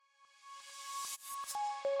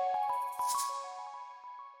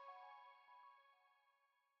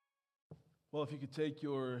Well, if you could take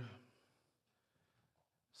your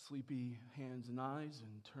sleepy hands and eyes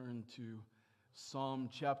and turn to Psalm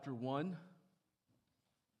chapter 1.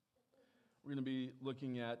 We're going to be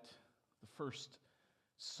looking at the first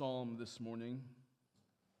psalm this morning.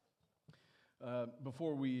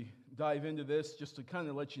 Before we dive into this, just to kind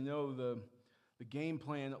of let you know the game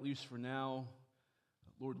plan, at least for now,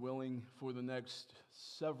 Lord willing, for the next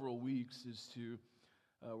several weeks is to,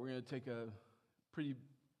 we're going to take a pretty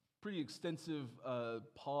extensive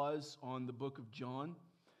pause on the book of John.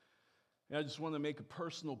 And I just want to make a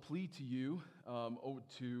personal plea to you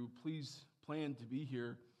to please plan to be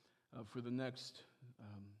here for the next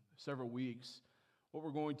several weeks. What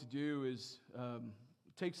we're going to do is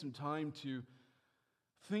take some time to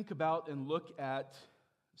think about and look at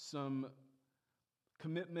some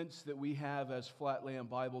commitments that we have as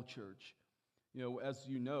Flatland Bible Church. You know, as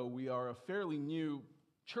you know, we are a fairly new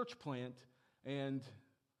church plant, and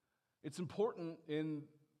it's important in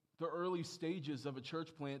the early stages of a church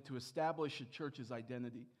plant to establish a church's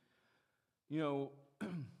identity. You know,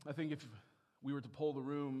 I think if we were to poll the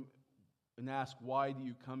room and ask, why do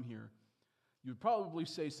you come here? You'd probably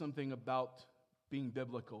say something about being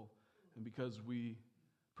biblical and because we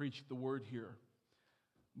preach the word here.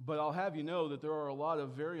 But I'll have you know that there are a lot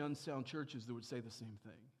of very unsound churches that would say the same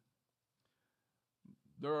thing.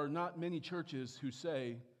 There are not many churches who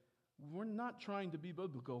say, we're not trying to be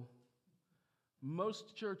biblical.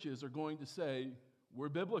 Most churches are going to say, we're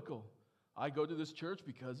biblical. I go to this church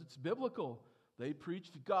because it's biblical. They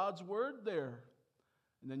preached God's word there.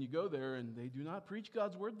 And then you go there and they do not preach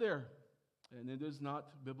God's word there. And it is not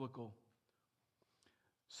biblical.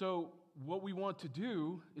 So what we want to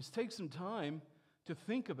do is take some time to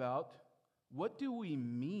think about, what do we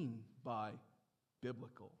mean by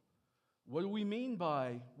biblical? What do we mean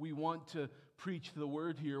by we want to preach the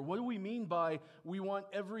word here? What do we mean by we want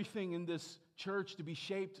everything in this church to be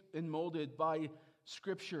shaped and molded by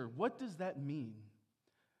Scripture? What does that mean?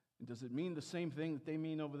 And does it mean the same thing that they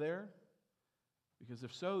mean over there? Because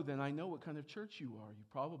if so, then I know what kind of church you are. You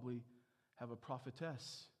probably have a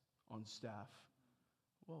prophetess on staff.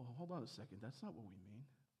 Well, hold on a second. That's not what we mean,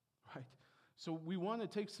 right? So we want to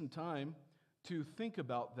take some time to think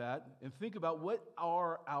about that and think about what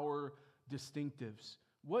are our distinctives.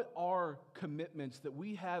 What are commitments that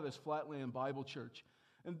we have as Flatland Bible Church?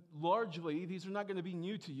 And largely, these are not going to be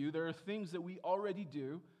new to you. There are things that we already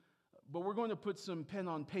do, but we're going to put some pen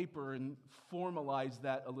on paper and formalize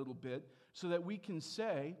that a little bit so that we can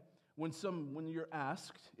say, when you're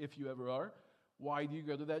asked, if you ever are, why do you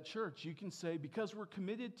go to that church? You can say, because we're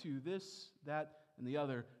committed to this, that, and the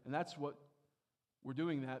other, and that's what we're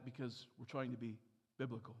doing that because we're trying to be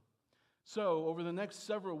biblical. So over the next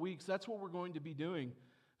several weeks, that's what we're going to be doing.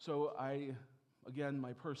 So again,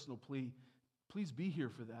 my personal plea, please be here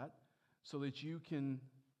for that so that you can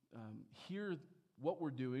hear what we're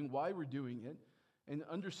doing, why we're doing it, and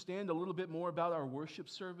understand a little bit more about our worship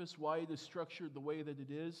service, why it is structured the way that it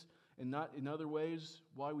is, and not in other ways,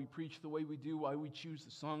 why we preach the way we do, why we choose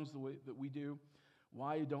the songs the way that we do,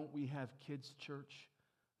 why don't we have kids' church,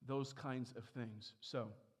 those kinds of things. So,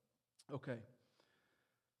 okay.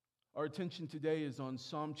 Our attention today is on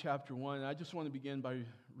Psalm chapter 1. And I just want to begin by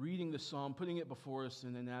reading the psalm, putting it before us,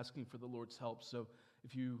 and then asking for the Lord's help. So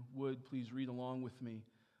if you would, please read along with me.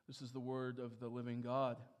 This is the word of the living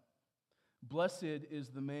God. Blessed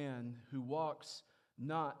is the man who walks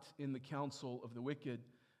not in the counsel of the wicked,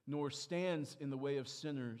 nor stands in the way of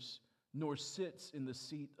sinners, nor sits in the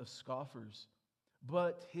seat of scoffers.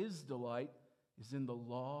 But his delight is in the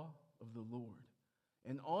law of the Lord.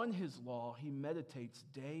 And on his law he meditates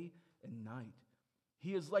day and night.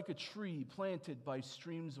 He is like a tree planted by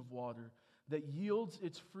streams of water that yields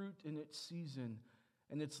its fruit in its season,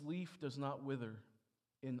 and its leaf does not wither.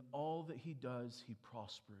 In all that he does, he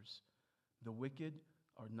prospers. The wicked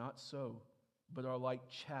are not so, but are like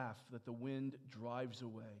chaff that the wind drives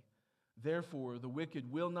away. Therefore, the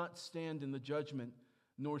wicked will not stand in the judgment,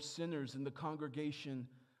 nor sinners in the congregation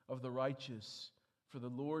of the righteous. For the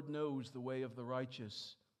Lord knows the way of the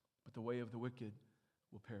righteous, but the way of the wicked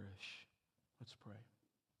will perish. Let's pray.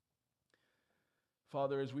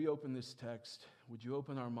 Father, as we open this text, would you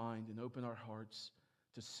open our mind and open our hearts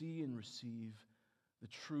to see and receive the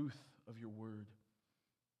truth of your word.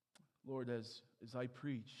 Lord, as I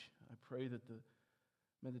preach, I pray that the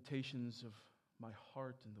meditations of my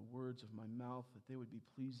heart and the words of my mouth, that they would be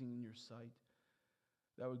pleasing in your sight.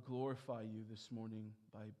 That I would glorify you this morning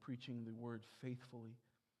by preaching the word faithfully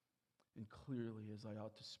and clearly as I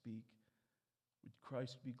ought to speak. Would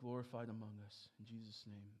Christ be glorified among us? In Jesus'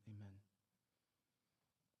 name, amen.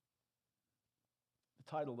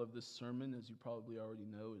 The title of this sermon, as you probably already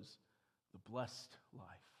know, is the blessed life.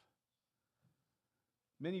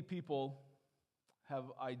 Many people have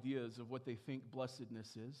ideas of what they think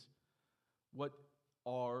blessedness is. What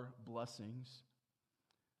are blessings?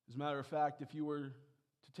 As a matter of fact, if you were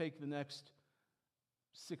to take the next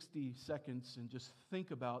 60 seconds and just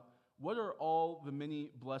think about what are all the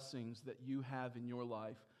many blessings that you have in your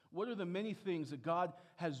life, what are the many things that God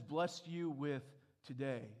has blessed you with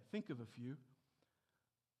today? Think of a few.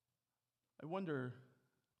 I wonder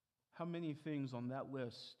how many things on that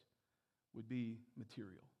list would be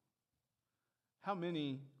material. How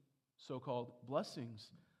many so-called blessings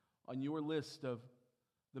on your list of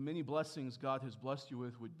the many blessings God has blessed you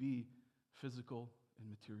with would be physical and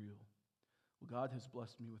material? Well, God has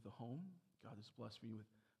blessed me with a home. God has blessed me with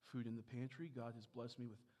food in the pantry. God has blessed me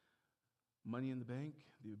with money in the bank,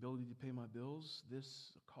 the ability to pay my bills,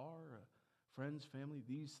 a car, friends, family,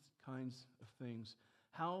 these kinds of things.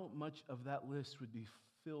 How much of that list would be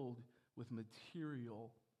filled with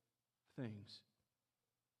material things?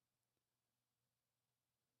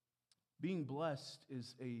 Being blessed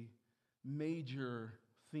is a major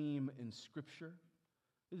theme in Scripture.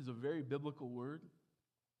 It is a very biblical word,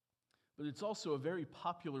 but it's also a very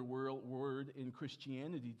popular word in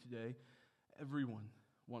Christianity today. Everyone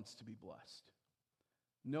wants to be blessed.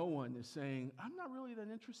 No one is saying, I'm not really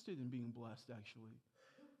that interested in being blessed, actually.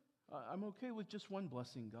 I'm okay with just one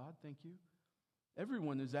blessing, God, thank you.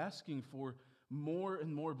 Everyone is asking for more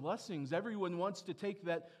and more blessings. Everyone wants to take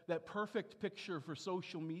that perfect picture for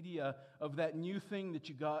social media of that new thing that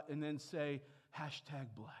you got and then say,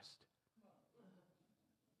 #blessed.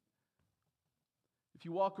 If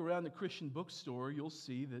you walk around a Christian bookstore, you'll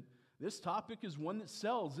see that this topic is one that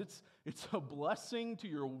sells. It's a blessing to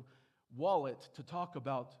your wallet to talk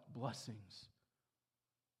about blessings.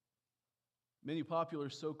 Many popular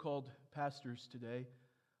so-called pastors today,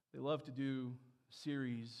 they love to do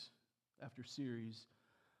series after series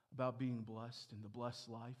about being blessed and the blessed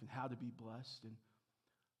life and how to be blessed. And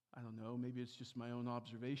I don't know, maybe it's just my own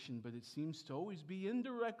observation, but it seems to always be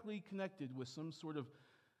indirectly connected with some sort of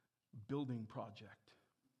building project.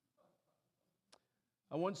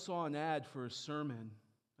 I once saw an ad for a sermon,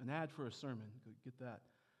 get that,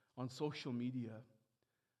 on social media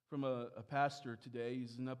from a pastor today.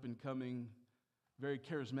 He's an up-and-coming, very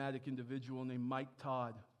charismatic individual named Mike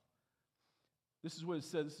Todd. This is what it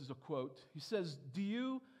said. This is a quote. He says, "Do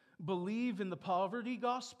you believe in the poverty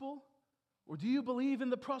gospel or do you believe in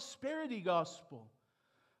the prosperity gospel?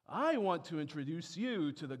 I want to introduce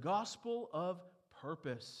you to the gospel of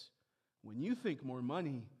purpose. When you think more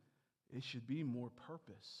money, it should be more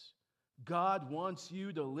purpose. God wants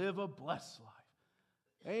you to live a blessed life."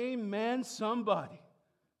 Amen, somebody.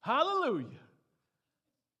 Hallelujah.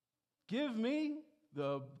 Give me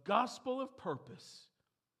the gospel of purpose.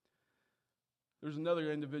 There's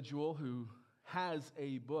another individual who has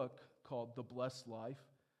a book called The Blessed Life.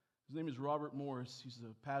 His name is Robert Morris. He's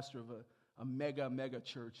the pastor of a mega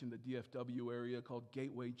church in the DFW area called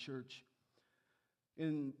Gateway Church.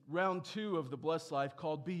 In round 2 of The Blessed Life,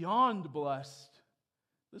 called Beyond Blessed,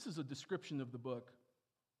 this is a description of the book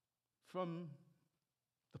from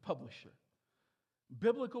the publisher.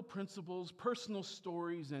 Biblical principles, personal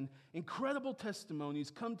stories, and incredible testimonies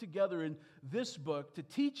come together in this book to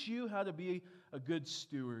teach you how to be a good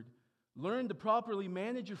steward. Learn to properly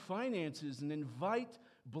manage your finances and invite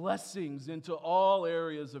blessings into all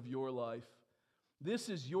areas of your life. This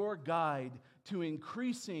is your guide to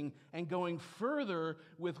increasing and going further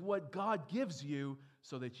with what God gives you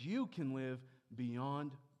so that you can live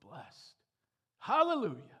beyond blessed.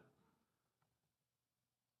 Hallelujah.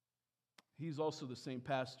 He's also the same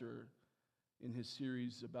pastor in his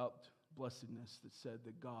series about blessedness that said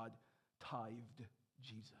that God tithed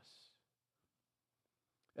Jesus.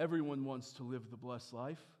 Everyone wants to live the blessed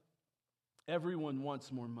life. Everyone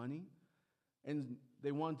wants more money. And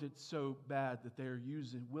they want it so bad that they're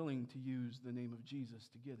willing to use the name of Jesus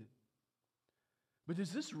to get it. But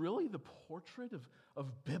is this really the portrait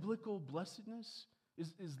of biblical blessedness?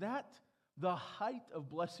 Is that the height of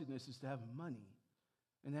blessedness, is to have money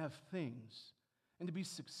and have things and to be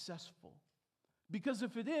successful? Because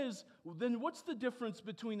if it is, then what's the difference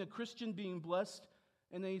between a Christian being blessed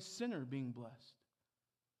and a sinner being blessed?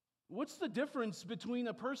 What's the difference between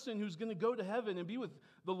a person who's going to go to heaven and be with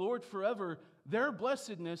the Lord forever, their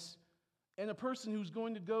blessedness, and a person who's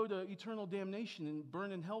going to go to eternal damnation and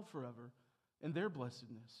burn in hell forever, and their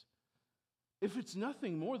blessedness? If it's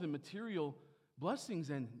nothing more than material blessings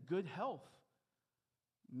and good health,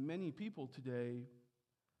 many people today,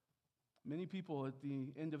 many people at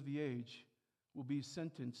the end of the age will be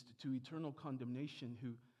sentenced to eternal condemnation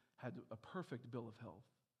who had a perfect bill of health.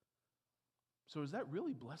 So is that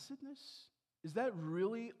really blessedness? Is that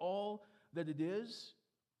really all that it is?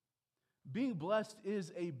 Being blessed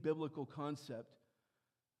is a biblical concept.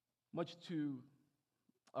 Much to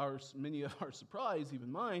many of our surprise, even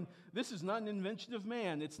mine, this is not an invention of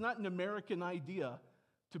man. It's not an American idea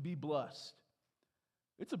to be blessed.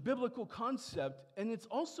 It's a biblical concept, and it's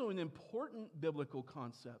also an important biblical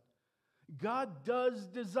concept. God does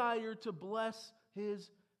desire to bless His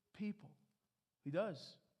people. He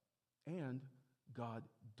does. And God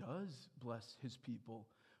does bless His people.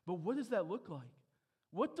 But what does that look like?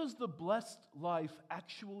 What does the blessed life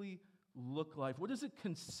actually look like? What does it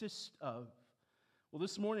consist of? Well,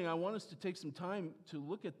 this morning I want us to take some time to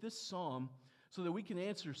look at this psalm so that we can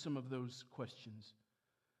answer some of those questions.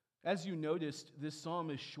 As you noticed, this psalm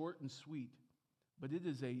is short and sweet, but it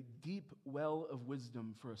is a deep well of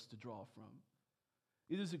wisdom for us to draw from.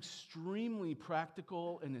 It is extremely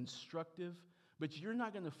practical and instructive, but you're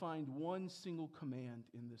not going to find one single command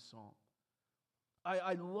in this psalm.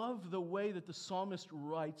 I love the way that the psalmist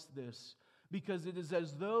writes this, because it is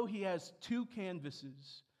as though he has two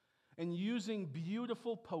canvases, and using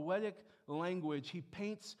beautiful poetic language, he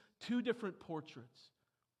paints two different portraits.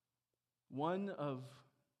 One of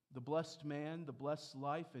the blessed man, the blessed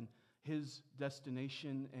life, and his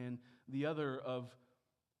destination, and the other of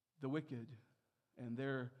the wicked and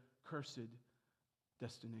their cursed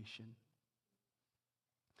destination.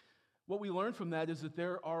 What we learn from that is that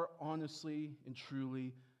there are honestly and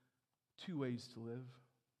truly two ways to live.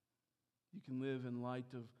 You can live in light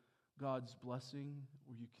of God's blessing,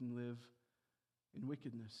 or you can live in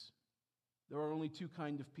wickedness. There are only two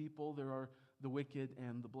kinds of people. There are the wicked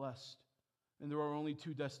and the blessed. And there are only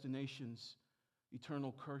two destinations: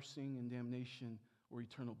 eternal cursing and damnation, or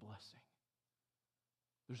eternal blessing.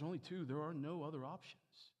 There's only two. There are no other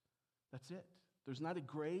options. That's it. There's not a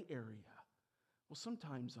gray area. Well,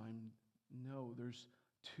 sometimes there's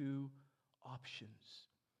two options.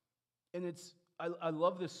 And I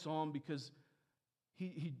love this psalm because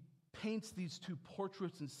he paints these two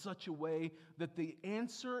portraits in such a way that the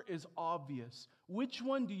answer is obvious. Which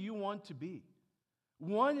one do you want to be?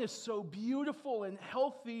 One is so beautiful and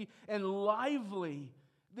healthy and lively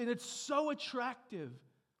that it's so attractive.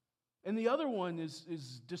 And the other one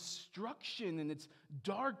is destruction, and it's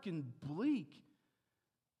dark and bleak.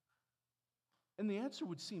 And the answer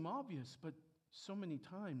would seem obvious, but so many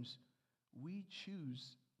times we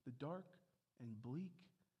choose the dark and bleak,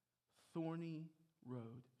 thorny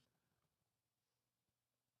road.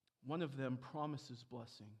 One of them promises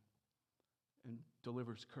blessing and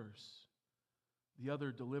delivers curse. The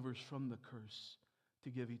other delivers from the curse to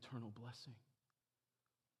give eternal blessing.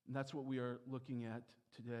 And that's what we are looking at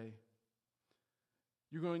today.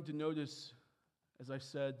 You're going to notice, as I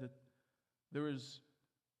said, that there is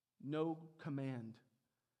no command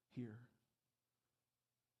here.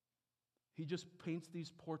 He just paints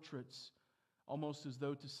these portraits almost as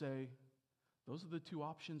though to say, those are the two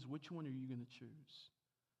options. Which one are you going to choose?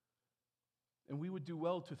 And we would do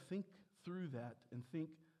well to think through that and think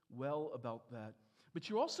well about that. But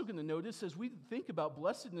you're also going to notice, as we think about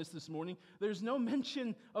blessedness this morning, there's no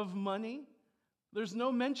mention of money, there's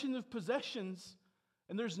no mention of possessions,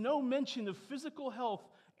 and there's no mention of physical health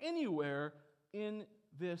anywhere in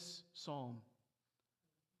this psalm.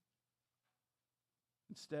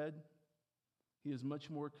 Instead, he is much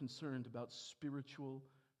more concerned about spiritual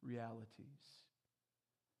realities.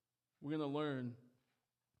 We're going to learn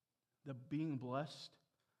that being blessed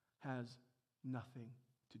has nothing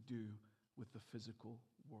to do with the physical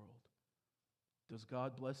world. Does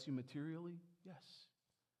God bless you materially? Yes.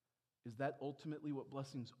 Is that ultimately what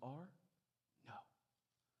blessings are? No.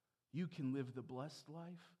 You can live the blessed life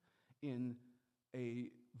in a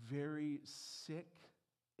very sick,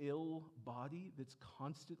 ill body that's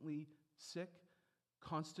constantly sick,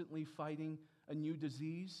 constantly fighting a new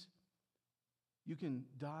disease. You can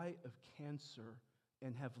die of cancer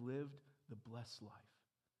and have lived the blessed life.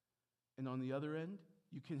 And on the other end,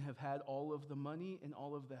 you can have had all of the money and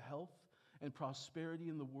all of the health and prosperity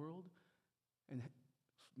in the world and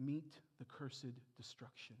meet the cursed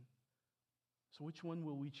destruction. So which one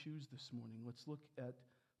will we choose this morning? Let's look at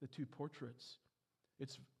the two portraits.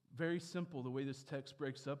 It's very simple. The way this text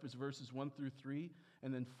breaks up is verses 1 through 3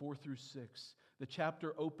 and then 4 through 6. The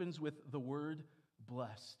chapter opens with the word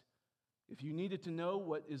blessed. If you needed to know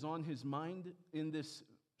what is on his mind in this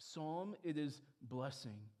psalm, it is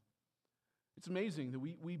blessing. It's amazing that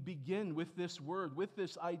we begin with this word, with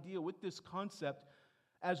this idea, with this concept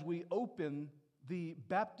as we open the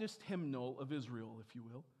Baptist hymnal of Israel, if you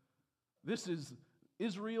will. This is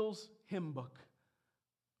Israel's hymn book.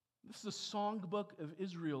 This is the songbook of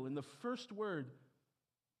Israel, and the first word,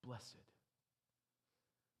 blessed.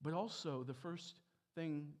 But also, the first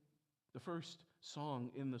song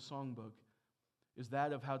in the songbook is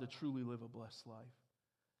that of how to truly live a blessed life.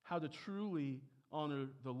 How to truly honor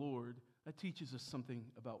the Lord. That teaches us something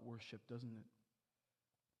about worship, doesn't it?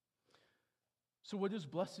 So what is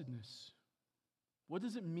blessedness? What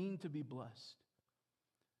does it mean to be blessed?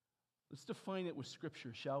 Let's define it with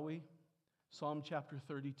Scripture, shall we? Psalm chapter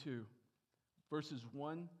 32, verses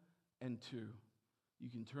 1 and 2. You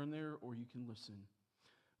can turn there or you can listen.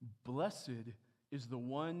 Blessed is the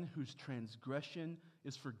one whose transgression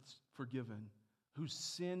is forgiven, whose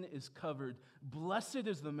sin is covered. Blessed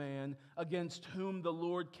is the man against whom the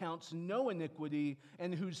Lord counts no iniquity,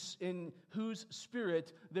 and in whose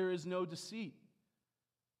spirit there is no deceit.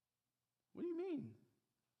 What do you mean?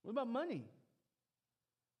 What about money?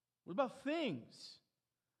 What about things?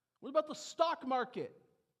 What about the stock market?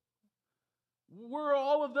 Where are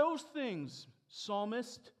all of those things,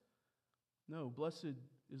 psalmist? No, blessed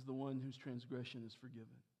is the one whose transgression is forgiven.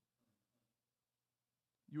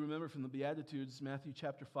 You remember from the Beatitudes, Matthew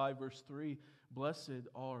chapter 5, verse 3, blessed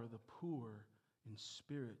are the poor in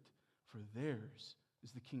spirit, for theirs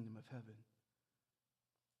is the kingdom of heaven.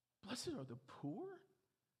 Blessed are the poor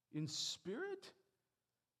in spirit?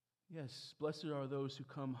 Yes, blessed are those who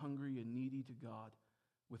come hungry and needy to God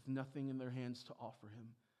with nothing in their hands to offer Him,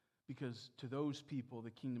 because to those people the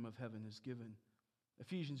kingdom of heaven is given.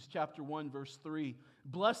 Ephesians chapter 1, verse 3,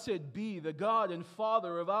 blessed be the God and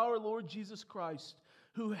Father of our Lord Jesus Christ,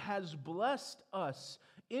 who has blessed us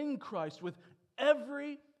in Christ with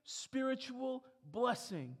every spiritual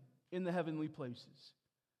blessing in the heavenly places.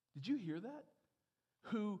 Did you hear that?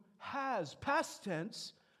 Who has, past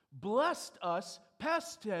tense, blessed us,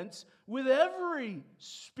 past tense, with every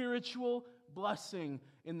spiritual blessing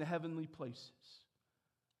in the heavenly places.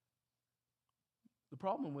 The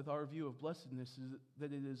problem with our view of blessedness is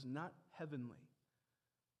that it is not heavenly.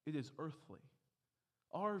 It is earthly.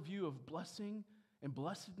 Our view of blessing and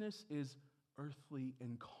blessedness is earthly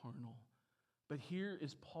and carnal. But here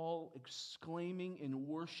is Paul exclaiming in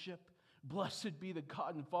worship, blessed be the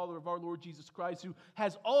God and Father of our Lord Jesus Christ, who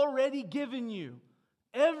has already given you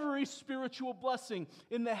every spiritual blessing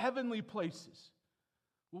in the heavenly places.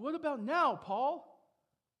 Well, what about now, Paul?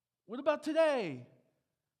 What about today?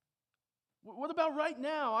 What about right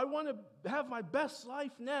now? I want to have my best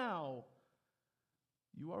life now.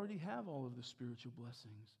 You already have all of the spiritual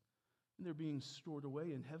blessings, and they're being stored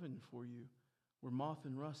away in heaven for you, where moth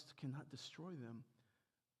and rust cannot destroy them,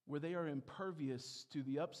 where they are impervious to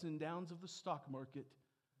the ups and downs of the stock market.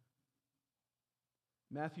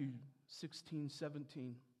 Matthew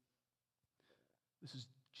 16:17. This is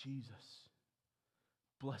Jesus.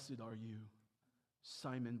 Blessed are you,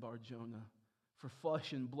 Simon Bar-Jonah, for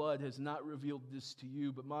flesh and blood has not revealed this to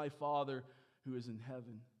you, but my Father who is in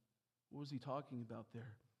heaven. What was he talking about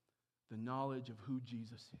there? The knowledge of who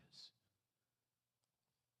Jesus is.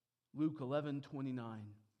 Luke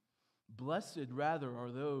 11:29. Blessed rather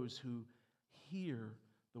are those who hear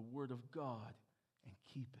the word of God and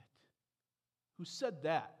keep it. Who said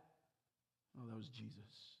that? Oh, that was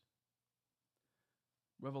Jesus.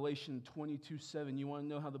 Revelation 22:7. You want to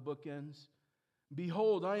know how the book ends?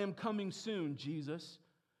 Behold, I am coming soon, Jesus.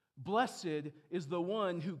 Blessed is the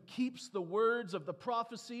one who keeps the words of the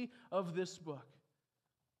prophecy of this book.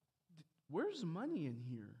 Where's money in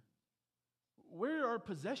here? Where are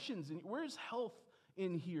possessions? Where's health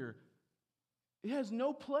in here? It has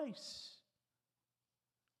no place.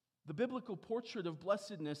 The biblical portrait of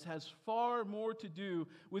blessedness has far more to do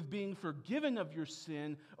with being forgiven of your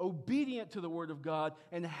sin, obedient to the Word of God,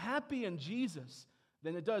 and happy in Jesus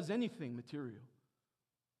than it does anything material.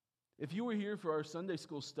 If you were here for our Sunday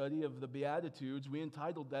school study of the Beatitudes, we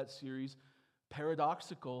entitled that series,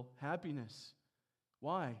 Paradoxical Happiness.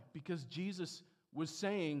 Why? Because Jesus was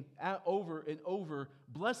saying over and over,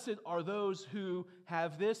 blessed are those who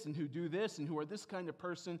have this and who do this and who are this kind of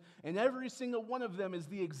person. And every single one of them is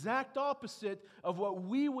the exact opposite of what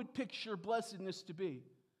we would picture blessedness to be.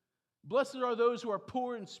 Blessed are those who are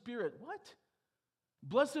poor in spirit. What?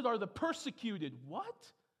 Blessed are the persecuted.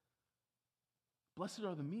 What? Blessed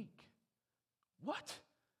are the meek. What?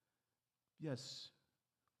 Yes,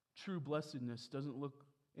 true blessedness doesn't look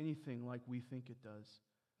anything like we think it does.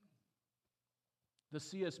 The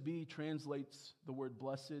CSB translates the word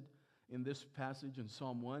blessed in this passage in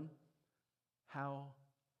Psalm 1. How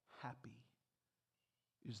happy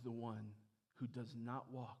is the one who does not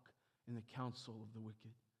walk in the counsel of the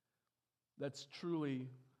wicked. That's truly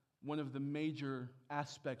one of the major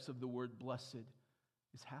aspects of the word blessed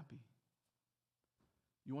is happy.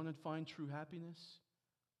 You want to find true happiness?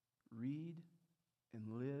 Read and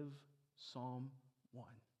live Psalm 1.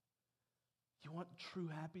 You want true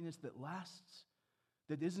happiness that lasts,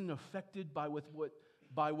 that isn't affected by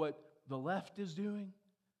what the left is doing,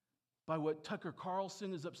 by what Tucker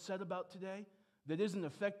Carlson is upset about today, that isn't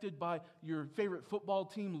affected by your favorite football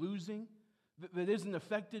team losing, that isn't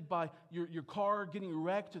affected by your car getting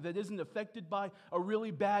wrecked, or that isn't affected by a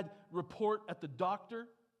really bad report at the doctor.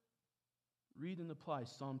 Read and apply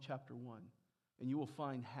Psalm chapter 1, and you will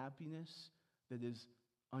find happiness that is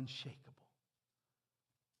unshakable.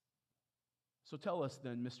 So tell us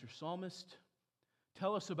then, Mr. Psalmist,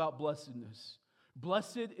 tell us about blessedness.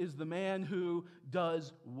 Blessed is the man who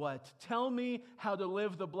does what? Tell me how to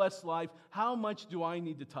live the blessed life. How much do I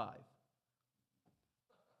need to tithe?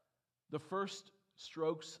 The first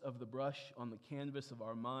strokes of the brush on the canvas of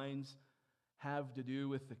our minds have to do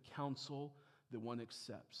with the counsel that one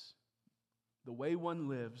accepts, the way one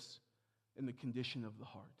lives, and the condition of the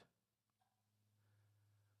heart.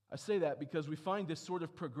 I say that because we find this sort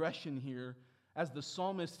of progression here as the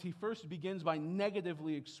psalmist, he first begins by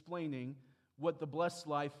negatively explaining what the blessed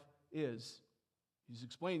life is. He's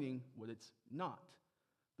explaining what it's not.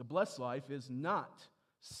 The blessed life is not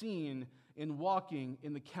seen in walking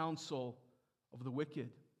in the counsel of the wicked.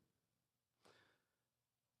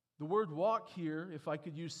 The word walk here, if I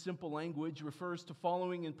could use simple language, refers to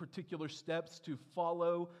following in particular steps, to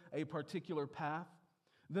follow a particular path.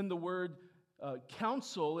 Then the word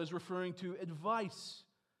counsel is referring to advice.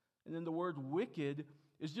 And then the word wicked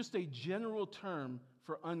is just a general term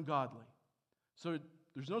for ungodly. So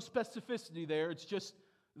there's no specificity there. It's just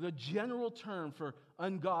the general term for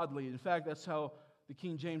ungodly. In fact, that's how the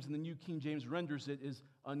King James and the New King James renders it, is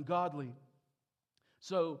ungodly.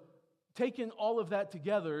 So taking all of that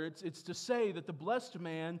together, it's to say that the blessed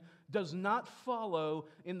man does not follow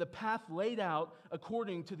in the path laid out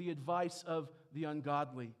according to the advice of the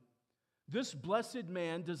ungodly. This blessed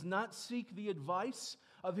man does not seek the advice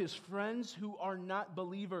of his friends who are not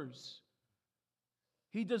believers.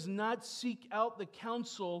 He does not seek out the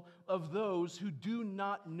counsel of those who do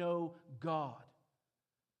not know God.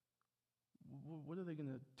 What are they going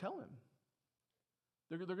to tell him?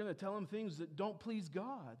 They're going to tell him things that don't please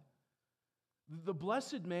God. The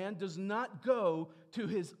blessed man does not go to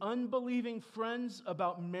his unbelieving friends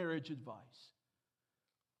about marriage advice.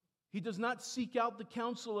 He does not seek out the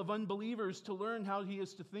counsel of unbelievers to learn how he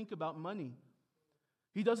is to think about money.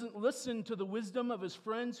 He doesn't listen to the wisdom of his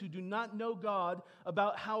friends who do not know God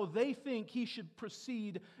about how they think he should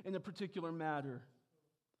proceed in a particular matter.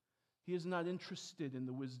 He is not interested in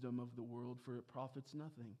the wisdom of the world, for it profits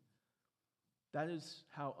nothing. That is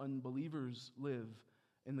how unbelievers live,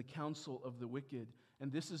 in the counsel of the wicked.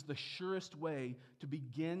 And this is the surest way to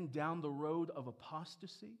begin down the road of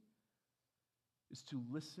apostasy, is to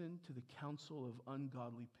listen to the counsel of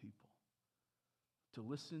ungodly people, to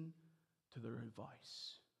listen to their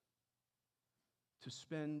advice, to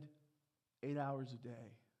spend 8 hours a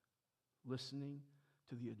day listening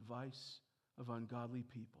to the advice of ungodly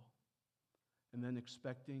people, and then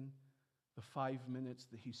expecting the 5 minutes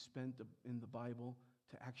that he spent in the Bible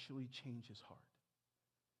to actually change his heart.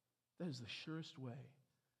 That is the surest way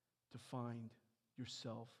to find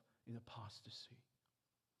yourself in apostasy.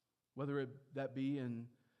 Whether that be in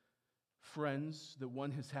friends that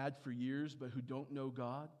one has had for years but who don't know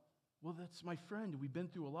God. Well, that's my friend. We've been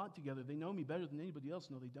through a lot together. They know me better than anybody else.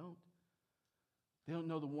 No, they don't. They don't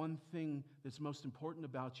know the one thing that's most important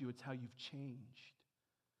about you. It's how you've changed.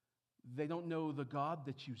 They don't know the God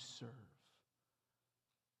that you serve.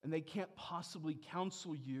 And they can't possibly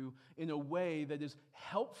counsel you in a way that is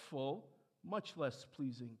helpful, much less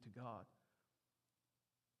pleasing to God.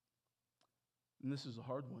 And this is a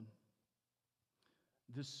hard one.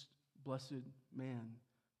 This blessed man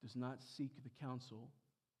does not seek the counsel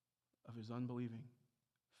of his unbelieving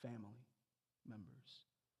family members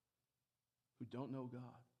who don't know God.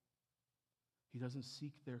 He doesn't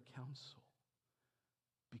seek their counsel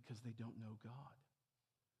because they don't know God.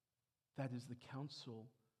 That is the counsel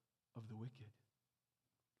of the wicked.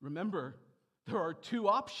 Remember, there are two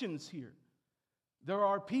options here. There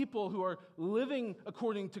are people who are living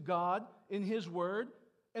according to God in His Word,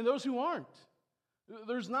 and those who aren't.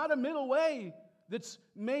 There's not a middle way that's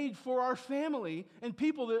made for our family and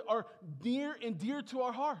people that are near and dear to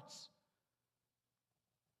our hearts.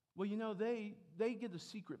 Well, you know, they get a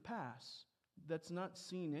secret pass that's not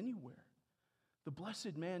seen anywhere. The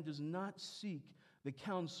blessed man does not seek the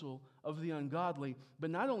counsel of the ungodly,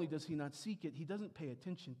 but not only does he not seek it, he doesn't pay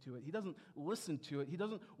attention to it. He doesn't listen to it. He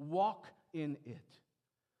doesn't walk in it.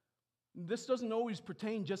 This doesn't always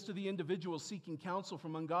pertain just to the individual seeking counsel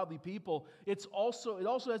from ungodly people. It also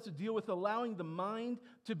has to deal with allowing the mind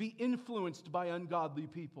to be influenced by ungodly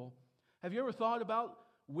people. Have you ever thought about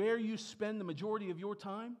where you spend the majority of your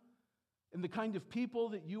time and the kind of people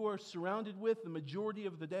that you are surrounded with the majority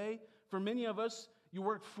of the day? For many of us, you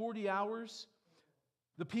work 40 hours.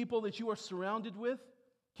 The people that you are surrounded with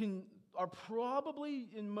are probably,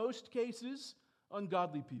 in most cases,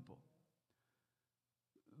 ungodly people.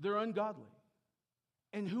 They're ungodly.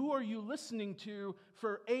 And who are you listening to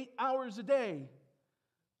for 8 hours a day?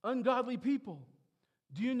 Ungodly people.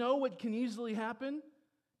 Do you know what can easily happen?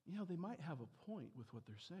 They might have a point with what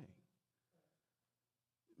they're saying.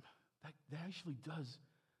 That actually does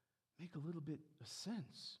make a little bit of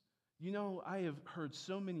sense. I have heard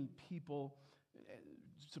so many people,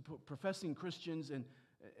 professing Christians and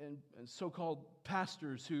so-called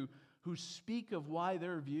pastors who speak of why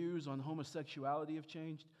their views on homosexuality have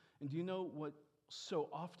changed. And do you know what so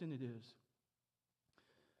often it is?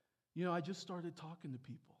 I just started talking to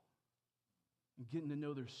people and getting to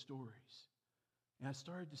know their stories. And I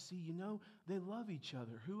started to see, they love each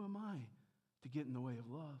other. Who am I to get in the way of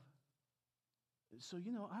love? So,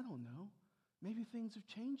 I don't know. Maybe things have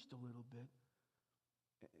changed a little bit.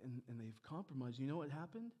 And they've compromised. You know what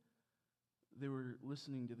happened? They were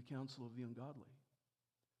listening to the counsel of the ungodly.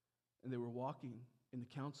 And they were walking in the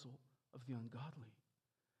counsel of the ungodly.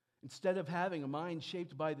 Instead of having a mind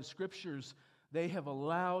shaped by the Scriptures, they have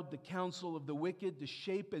allowed the counsel of the wicked to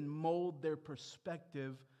shape and mold their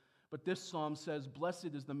perspective. But this psalm says,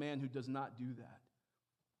 "Blessed is the man who does not do that."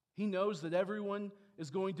 He knows that everyone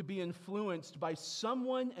is going to be influenced by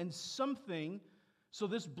someone and something. So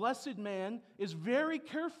this blessed man is very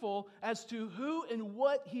careful as to who and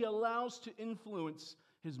what he allows to influence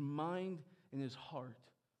his mind and his heart,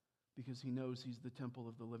 because he knows he's the temple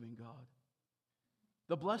of the living God.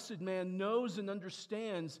 The blessed man knows and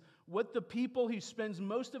understands what the people he spends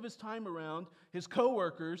most of his time around, his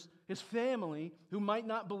coworkers, his family who might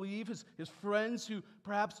not believe, his friends who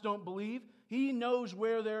perhaps don't believe, he knows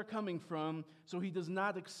where they're coming from, so he does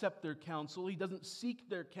not accept their counsel. He doesn't seek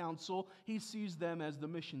their counsel. He sees them as the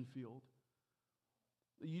mission field.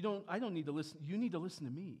 I don't need to listen. You need to listen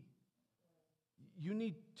to me. You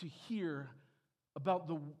need to hear about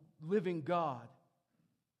the living God.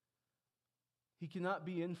 He cannot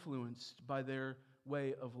be influenced by their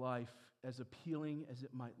way of life, as appealing as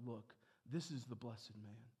it might look. This is the blessed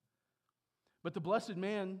man. But the blessed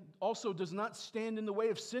man also does not stand in the way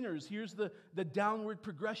of sinners. Here's the downward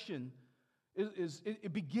progression.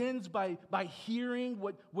 It begins by hearing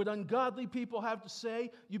what ungodly people have to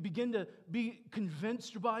say. You begin to be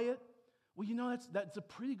convinced by it. Well, that's a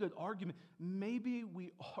pretty good argument. Maybe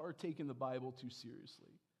we are taking the Bible too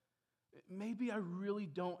seriously. Maybe I really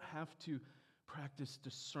don't have to practice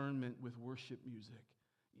discernment with worship music.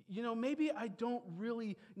 Maybe I don't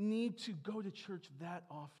really need to go to church that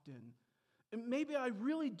often. Maybe I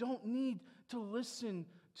really don't need to listen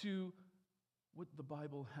to what the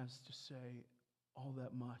Bible has to say all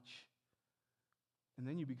that much. And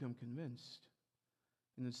then you become convinced.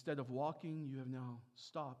 And instead of walking, you have now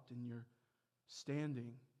stopped and you're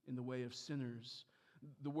standing in the way of sinners.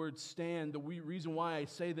 The word stand, the reason why I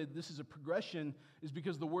say that this is a progression is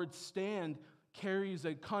because the word stand carries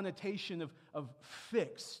a connotation of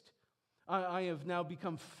fixed. I have now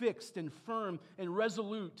become fixed and firm and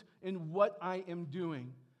resolute in what I am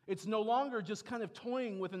doing. It's no longer just kind of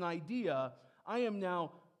toying with an idea. I am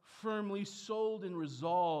now firmly sold and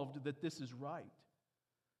resolved that this is right.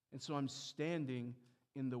 And so I'm standing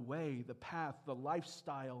in the way, the path, the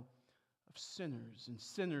lifestyle of sinners. And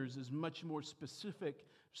sinners is much more specific,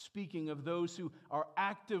 speaking of those who are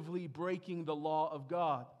actively breaking the law of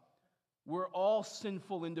God. We're all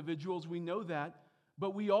sinful individuals, we know that,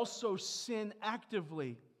 but we also sin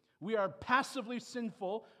actively. We are passively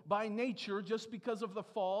sinful by nature just because of the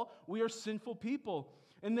fall. We are sinful people.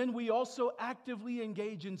 And then we also actively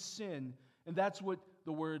engage in sin. And that's what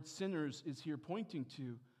the word sinners is here pointing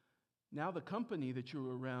to. Now the company that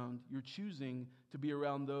you're around, you're choosing to be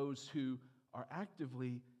around those who are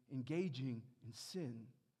actively engaging in sin.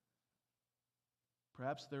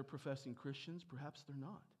 Perhaps they're professing Christians, perhaps they're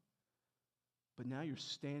not. But now you're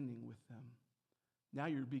standing with them. Now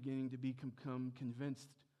you're beginning to become convinced,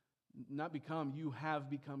 you have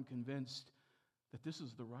become convinced that this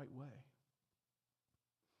is the right way.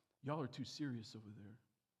 Y'all are too serious over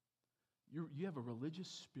there. You have a religious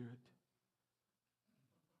spirit.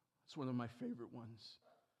 It's one of my favorite ones.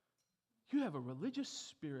 You have a religious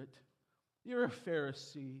spirit. You're a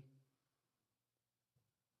Pharisee.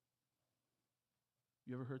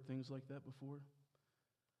 You ever heard things like that before?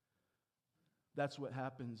 That's what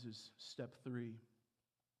happens is step 3.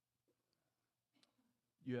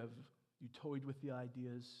 You toyed with the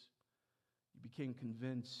ideas. You became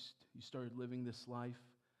convinced. You started living this life.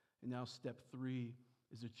 And now step 3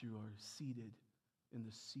 is that you are seated in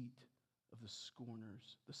the seat of the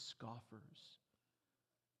scorners, the scoffers.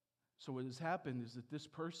 So what has happened is that this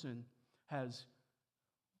person has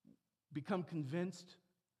become convinced.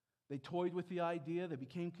 They toyed with the idea, they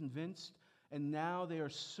became convinced, and now they are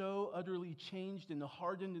so utterly changed and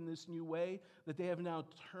hardened in this new way that they have now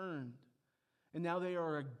turned. And now they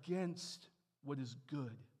are against what is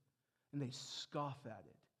good, and they scoff at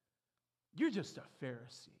it. You're just a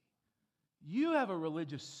Pharisee. You have a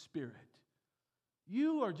religious spirit.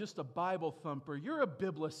 You are just a Bible thumper. You're a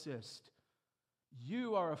biblicist.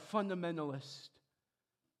 You are a fundamentalist.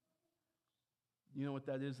 You know what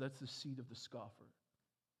that is? That's the seat of the scoffer.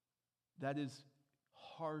 That is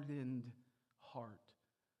hardened heart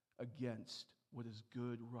against what is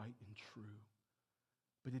good, right, and true.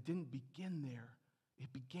 But it didn't begin there.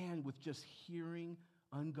 It began with just hearing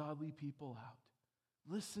ungodly people out,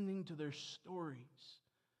 listening to their stories,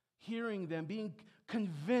 hearing them, being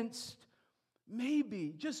convinced,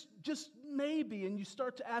 maybe, just maybe, and you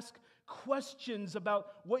start to ask questions about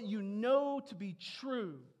what you know to be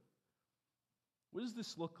true. What does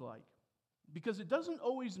this look like? Because it doesn't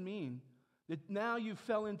always mean that now you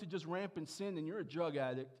fell into just rampant sin and you're a drug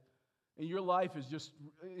addict and your life is just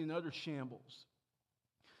in utter shambles.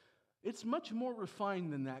 It's much more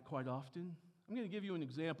refined than that quite often. I'm going to give you an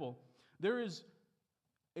example. There is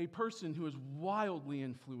a person who is wildly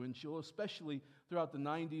influential, especially throughout the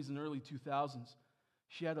 90s and early 2000s.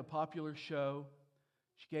 She had a popular show.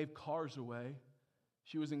 She gave cars away.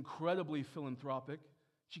 She was incredibly philanthropic.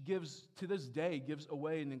 She to this day, gives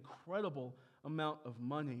away an incredible amount of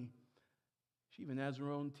money. She even has her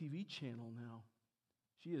own TV channel now.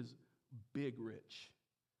 She is big rich.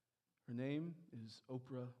 Her name is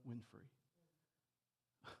Oprah Winfrey.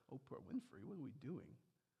 Oprah Winfrey, what are we doing?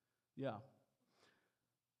 Yeah.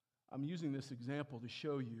 I'm using this example to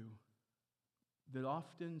show you that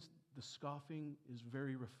often the scoffing is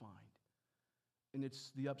very refined. And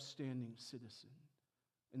it's the upstanding citizen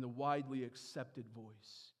and the widely accepted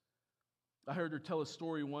voice. I heard her tell a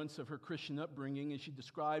story once of her Christian upbringing, and she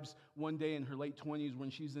describes one day in her late 20s when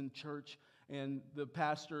she's in church and the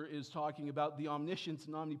pastor is talking about the omniscience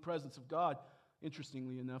and omnipresence of God.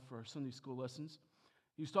 Interestingly enough, for our Sunday school lessons,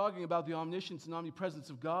 he's talking about the omniscience and omnipresence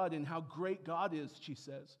of God and how great God is, she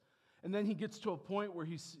says. And then he gets to a point where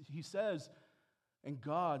he says, and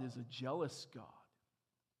God is a jealous God.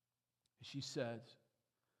 And she said,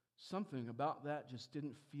 something about that just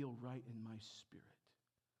didn't feel right in my spirit.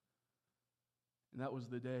 And that was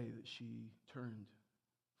the day that she turned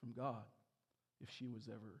from God, if she was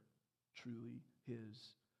ever truly His.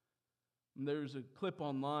 And there's a clip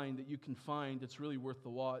online that you can find that's really worth the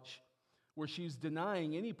watch, where she's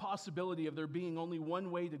denying any possibility of there being only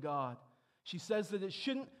one way to God. She says that it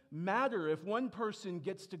shouldn't matter if one person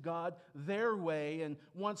gets to God their way and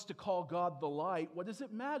wants to call God the light. What does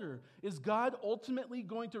it matter? Is God ultimately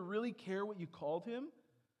going to really care what you called Him?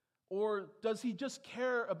 Or does He just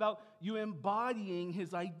care about you embodying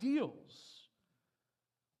His ideals?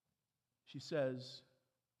 She says,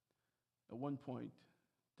 at one point,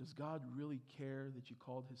 does God really care that you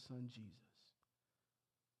called His Son Jesus?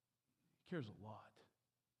 He cares a lot.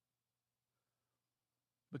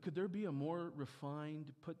 But could there be a more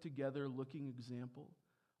refined, put together looking example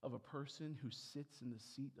of a person who sits in the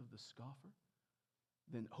seat of the scoffer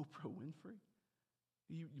than Oprah Winfrey?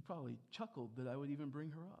 You probably chuckled that I would even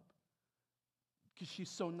bring her up. Because she's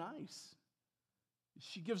so nice.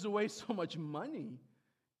 She gives away so much money.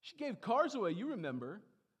 She gave cars away, you remember.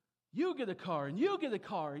 You get a car, and you get a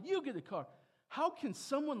car, and you get a car. How can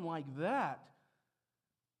someone like that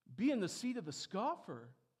be in the seat of the scoffer?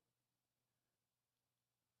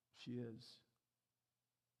 She is.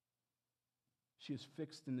 She is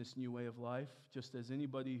fixed in this new way of life, just as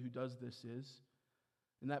anybody who does this is.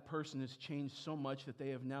 And that person has changed so much that they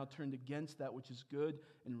have now turned against that which is good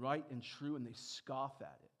and right and true, and they scoff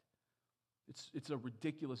at it. It's a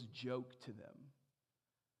ridiculous joke to them.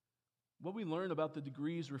 What we learn about the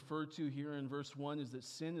degrees referred to here in verse 1 is that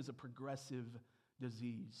sin is a progressive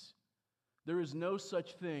disease. There is no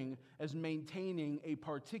such thing as maintaining a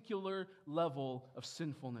particular level of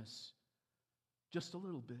sinfulness. Just a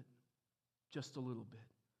little bit. Just a little bit.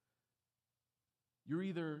 You're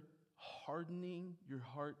either hardening your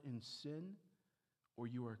heart in sin, or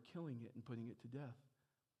you are killing it and putting it to death.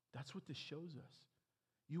 That's what this shows us.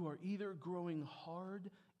 You are either growing hard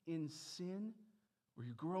in sin, or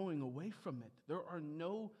you're growing away from it. There are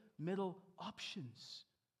no middle options.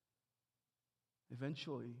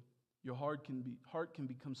 Eventually, your heart can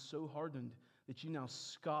become so hardened that you now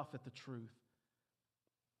scoff at the truth.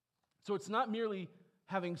 So it's not merely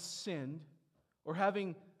having sinned or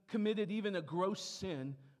having committed even a gross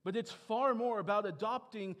sin, but it's far more about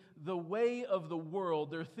adopting the way of the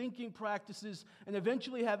world, their thinking practices, and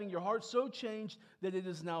eventually having your heart so changed that it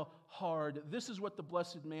is now hard. This is what the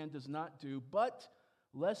blessed man does not do. But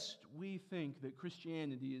lest we think that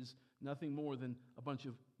Christianity is nothing more than a bunch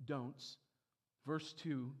of don'ts, verse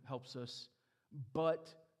 2 helps us.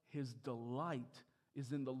 But his delight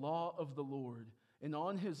is in the law of the Lord, and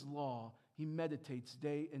on his law he meditates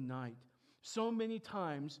day and night. So many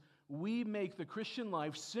times we make the Christian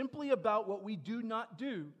life simply about what we do not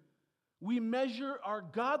do. We measure our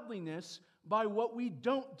godliness by what we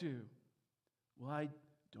don't do. Well, I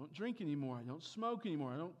don't drink anymore. I don't smoke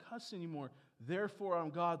anymore. I don't cuss anymore. Therefore,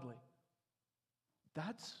 I'm godly.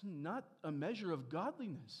 That's not a measure of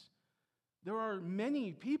godliness. There are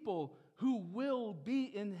many people who will be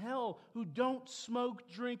in hell who don't smoke,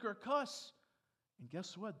 drink, or cuss. And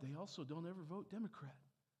guess what? They also don't ever vote Democrat.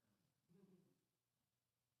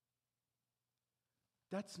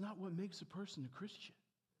 That's not what makes a person a Christian.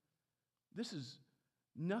 That's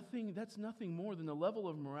nothing more than a level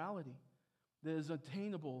of morality that is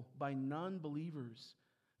attainable by non-believers,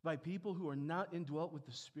 by people who are not indwelt with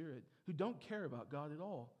the Spirit, who don't care about God at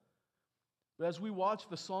all. But as we watch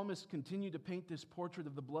the psalmist continue to paint this portrait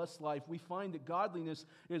of the blessed life, we find that godliness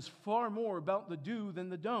is far more about the do than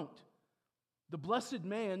the don't. The blessed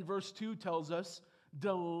man, verse 2 tells us,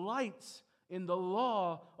 delights in the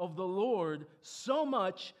law of the Lord so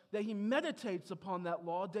much that he meditates upon that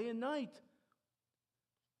law day and night.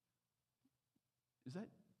 Is that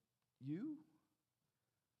you?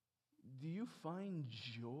 Do you find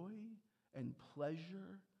joy and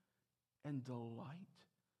pleasure and delight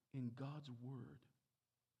in God's word?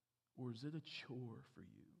 Or is it a chore for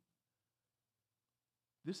you?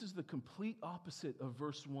 This is the complete opposite of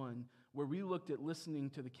verse 1, where we looked at listening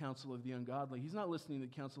to the counsel of the ungodly. He's not listening to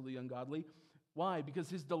the counsel of the ungodly. Why? Because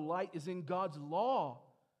his delight is in God's law.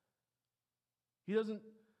 He doesn't,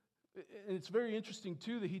 and it's very interesting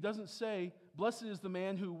too that he doesn't say, blessed is the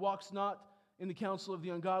man who walks not in the counsel of the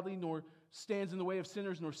ungodly, nor stands in the way of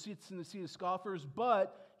sinners, nor sits in the seat of scoffers,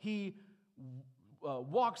 but he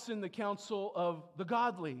walks in the counsel of the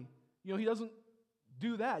godly. You know, he doesn't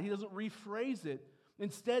do that. He doesn't rephrase it.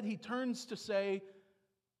 Instead, he turns to say,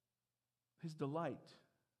 his delight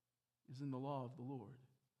is in the law of the Lord.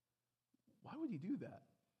 Why would he do that?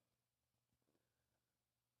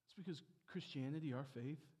 It's because Christianity, our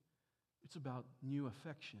faith, it's about new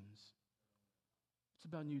affections. It's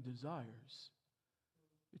about new desires.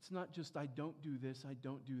 It's not just, I don't do this, I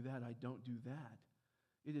don't do that, I don't do that.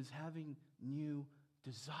 It is having new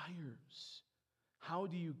desires. How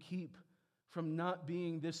do you keep from not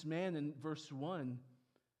being this man? In verse 1,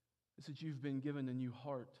 it's that you've been given a new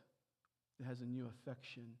heart that has a new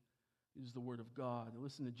affection. It is the word of God.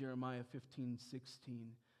 Listen to Jeremiah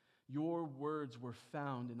 15:16. Your words were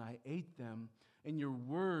found, and I ate them, and your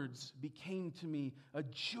words became to me a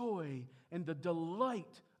joy and the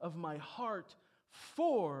delight of my heart,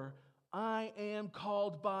 for I am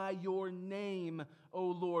called by your name, O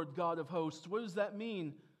Lord God of hosts. What does that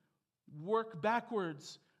mean? Work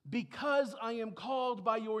backwards. Because I am called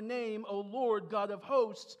by your name, O Lord God of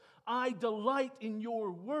hosts, I delight in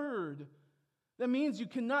your word. That means you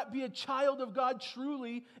cannot be a child of God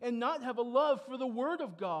truly and not have a love for the word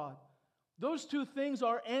of God. Those two things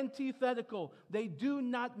are antithetical. They do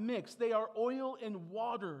not mix. They are oil and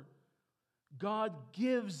water. God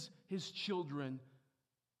gives his children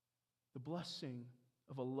the blessing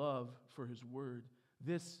of a love for his word,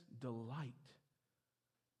 this delight.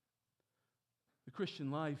 The Christian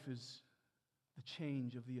life is the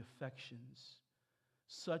change of the affections,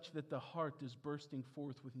 such that the heart is bursting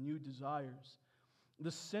forth with new desires.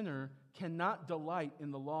 The sinner cannot delight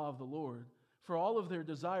in the law of the Lord, for all of their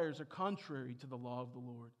desires are contrary to the law of the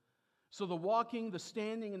Lord. So the walking, the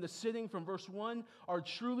standing, and the sitting from verse 1 are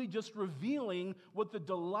truly just revealing what the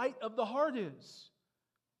delight of the heart is.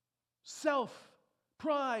 Self,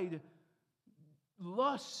 pride,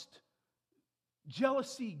 lust,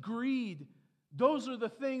 jealousy, greed. Those are the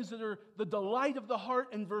things that are the delight of the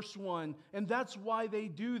heart in verse 1, and that's why they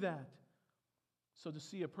do that. So to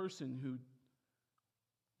see a person who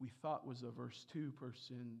we thought was a verse 2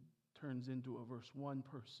 person turns into a verse 1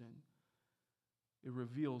 person, it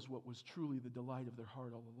reveals what was truly the delight of their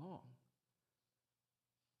heart all along.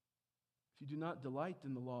 If you do not delight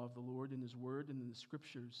in the law of the Lord, in his word, and in the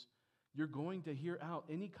scriptures, you're going to hear out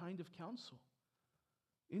any kind of counsel,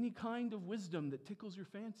 any kind of wisdom that tickles your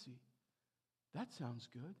fancy. That sounds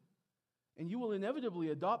good. And you will inevitably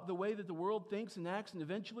adopt the way that the world thinks and acts, and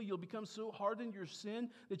eventually you'll become so hardened in your sin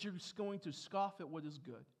that you're just going to scoff at what is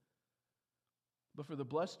good. But for the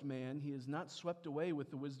blessed man, he is not swept away with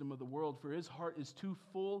the wisdom of the world, for his heart is too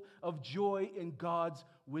full of joy in God's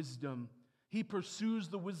wisdom. He pursues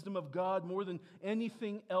the wisdom of God more than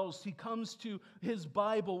anything else. He comes to his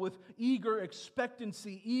Bible with eager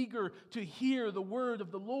expectancy, eager to hear the word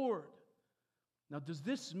of the Lord. Now, does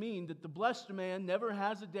this mean that the blessed man never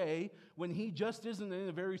has a day when he just isn't in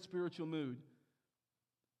a very spiritual mood?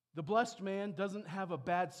 The blessed man doesn't have a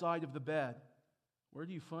bad side of the bed. Where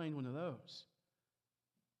do you find one of those?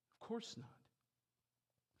 Of course not.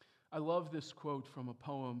 I love this quote from a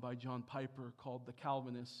poem by John Piper called The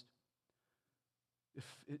Calvinist.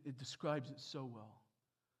 It describes it so well.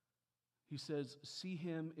 He says, "See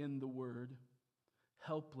him in the word,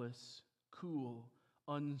 helpless, cool,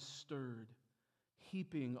 unstirred,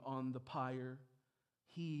 heaping on the pyre,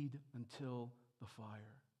 heed until the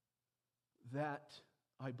fire." That,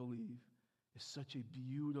 I believe, is such a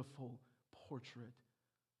beautiful portrait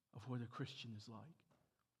of what a Christian is like.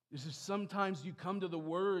 This is sometimes you come to the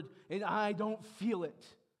Word and I don't feel it.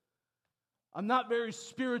 I'm not very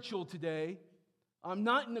spiritual today. I'm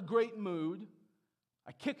not in a great mood.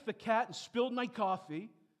 I kicked the cat and spilled my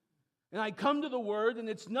coffee. And I come to the Word and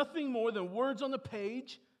it's nothing more than words on the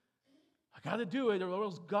page. I got to do it or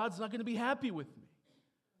else God's not going to be happy with me.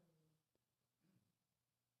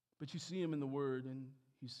 But you see him in the Word and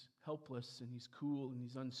he's helpless and he's cool and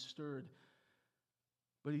he's unstirred.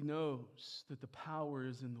 But he knows that the power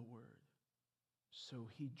is in the Word. So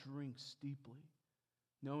he drinks deeply,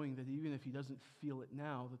 knowing that even if he doesn't feel it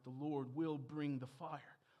now, that the Lord will bring the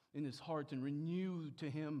fire in his heart and renew to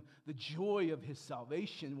him the joy of his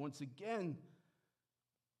salvation once again.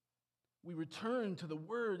 We return to the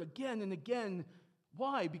Word again and again.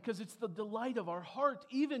 Why? Because it's the delight of our heart,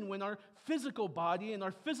 even when our physical body and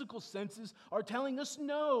our physical senses are telling us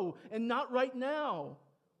no and not right now.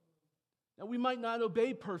 Now, we might not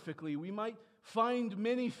obey perfectly. We might find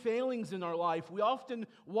many failings in our life. We often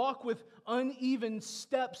walk with uneven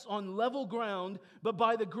steps on level ground, but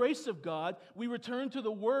by the grace of God, we return to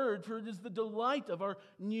the Word, for it is the delight of our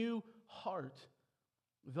new heart.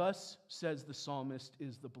 Thus, says the psalmist,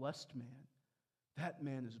 is the blessed man. That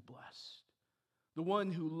man is blessed. The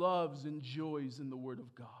one who loves and joys in the Word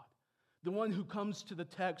of God. The one who comes to the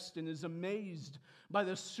text and is amazed by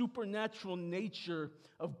the supernatural nature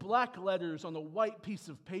of black letters on a white piece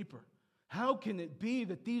of paper. How can it be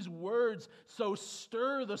that these words so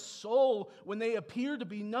stir the soul when they appear to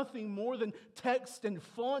be nothing more than text and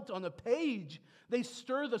font on a page? They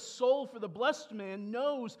stir the soul, for the blessed man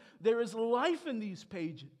knows there is life in these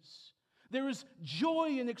pages. There is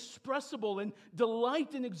joy inexpressible and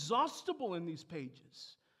delight inexhaustible in these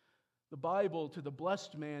pages. The Bible, to the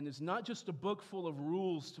blessed man, is not just a book full of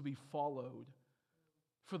rules to be followed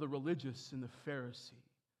for the religious and the Pharisee.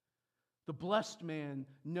 The blessed man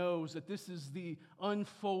knows that this is the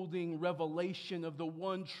unfolding revelation of the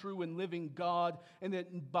one true and living God, and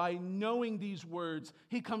that by knowing these words,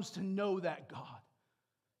 he comes to know that God.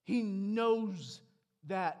 He knows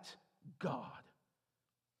that God.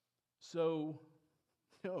 So,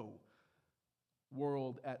 no,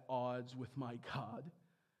 world at odds with my God,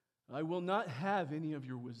 I will not have any of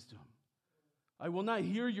your wisdom. I will not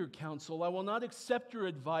hear your counsel. I will not accept your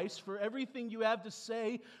advice, for everything you have to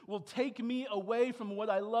say will take me away from what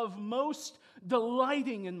I love most,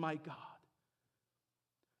 delighting in my God.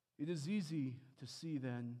 It is easy to see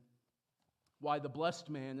then why the blessed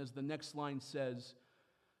man, as the next line says,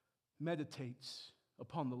 meditates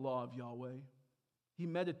upon the law of Yahweh. He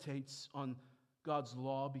meditates on God's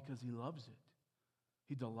law because he loves it.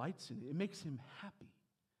 He delights in it. It makes him happy.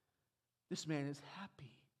 This man is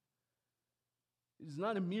happy. It is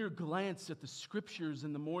not a mere glance at the Scriptures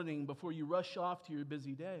in the morning before you rush off to your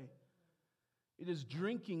busy day. It is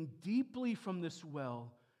drinking deeply from this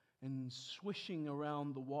well and swishing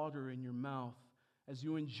around the water in your mouth as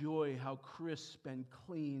you enjoy how crisp and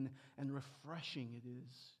clean and refreshing it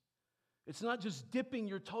is. It's not just dipping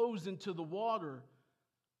your toes into the water.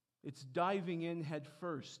 It's diving in head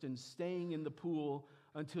first and staying in the pool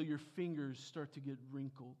until your fingers start to get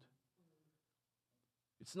wrinkled.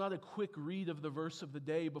 It's not a quick read of the verse of the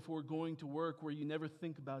day before going to work where you never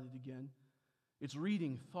think about it again. It's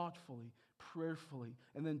reading thoughtfully, prayerfully,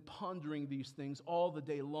 and then pondering these things all the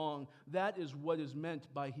day long. That is what is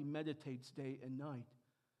meant by he meditates day and night.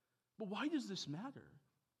 But why does this matter?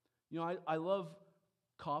 You know, I love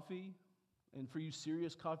coffee, and for you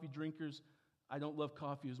serious coffee drinkers, I don't love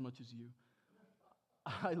coffee as much as you.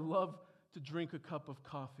 I love to drink a cup of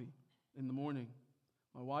coffee in the morning.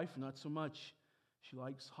 My wife, not so much. She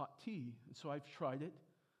likes hot tea, and so I've tried it,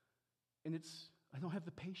 and I don't have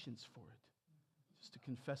the patience for it. Just to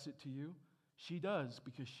confess it to you, she does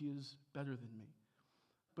because she is better than me.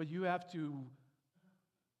 But you have to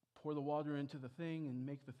pour the water into the thing and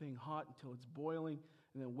make the thing hot until it's boiling,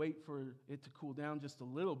 and then wait for it to cool down just a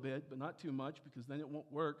little bit, but not too much, because then it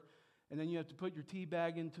won't work. And then you have to put your tea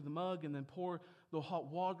bag into the mug and then pour the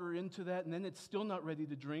hot water into that, and then it's still not ready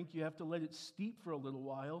to drink. You have to let it steep for a little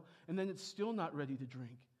while, and then it's still not ready to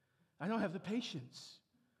drink. I don't have the patience.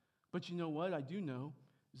 But you know what I do know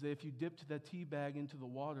is that if you dipped that tea bag into the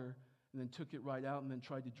water and then took it right out and then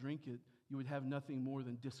tried to drink it, you would have nothing more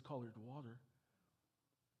than discolored water.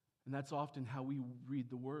 And that's often how we read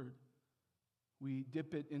the Word. We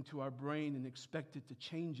dip it into our brain and expect it to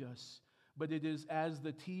change us. But it is as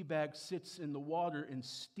the tea bag sits in the water and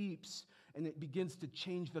steeps and it begins to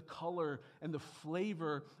change the color and the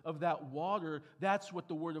flavor of that water. That's what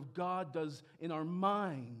the Word of God does in our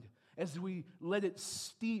mind. As we let it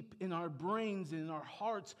steep in our brains and in our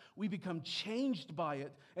hearts, we become changed by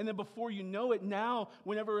it. And then before you know it, now,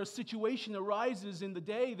 whenever a situation arises in the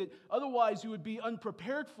day that otherwise you would be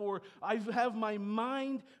unprepared for, I have my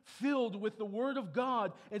mind filled with the Word of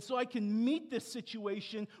God, and so I can meet this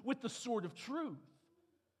situation with the sword of truth.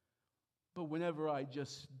 But whenever I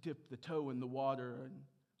just dip the toe in the water and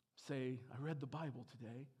say, I read the Bible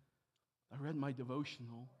today, I read my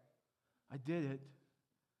devotional, I did it,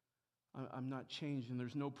 I'm not changed, and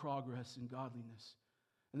there's no progress in godliness,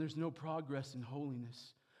 and there's no progress in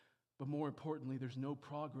holiness, but more importantly, there's no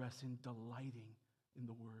progress in delighting in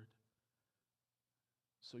the Word.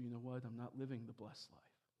 So you know what? I'm not living the blessed life.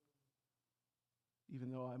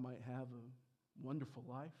 Even though I might have a wonderful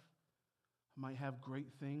life, I might have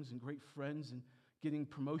great things and great friends and getting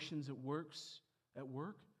promotions at work,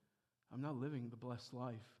 I'm not living the blessed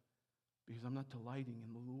life because I'm not delighting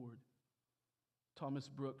in the Lord. Thomas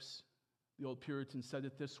Brooks, the old Puritan, said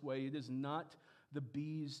it this way: it is not the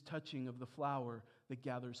bee's touching of the flower that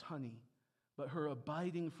gathers honey, but her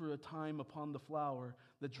abiding for a time upon the flower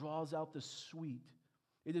that draws out the sweet.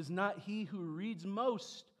 It is not he who reads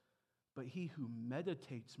most, but he who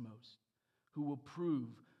meditates most, who will prove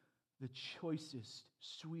the choicest,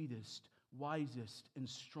 sweetest, wisest, and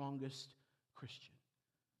strongest Christian.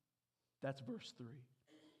 That's verse 3.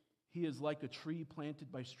 He is like a tree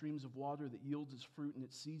planted by streams of water that yields its fruit in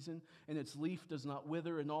its season, and its leaf does not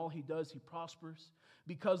wither. In all he does, he prospers.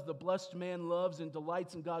 Because the blessed man loves and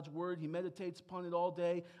delights in God's word, he meditates upon it all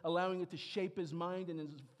day, allowing it to shape his mind and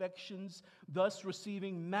his affections, thus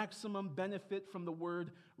receiving maximum benefit from the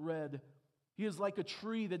word read. He is like a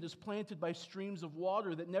tree that is planted by streams of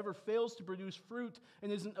water that never fails to produce fruit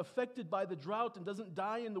and isn't affected by the drought and doesn't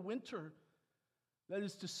die in the winter. That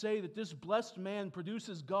is to say that this blessed man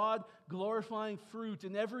produces God-glorifying fruit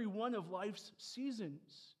in every one of life's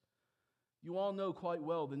seasons. You all know quite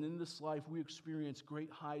well that in this life we experience great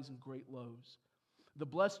highs and great lows. The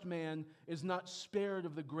blessed man is not spared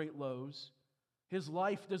of the great lows. His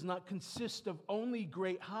life does not consist of only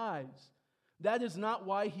great highs. That is not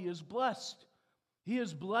why he is blessed. He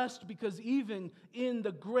is blessed because even in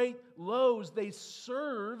the great lows, they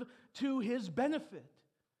serve to his benefit.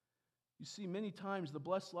 You see, many times the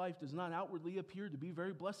blessed life does not outwardly appear to be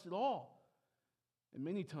very blessed at all. And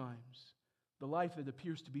many times, the life that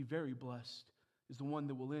appears to be very blessed is the one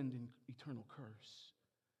that will end in eternal curse.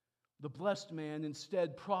 The blessed man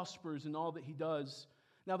instead prospers in all that he does.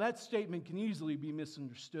 Now, that statement can easily be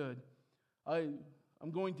misunderstood.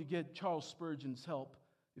 I'm going to get Charles Spurgeon's help,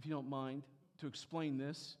 if you don't mind, to explain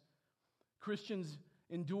this. Christians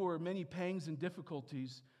endure many pangs and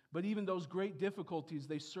difficulties, but even those great difficulties,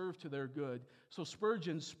 they serve to their good. So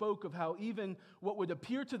Spurgeon spoke of how even what would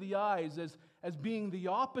appear to the eyes as being the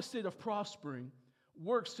opposite of prospering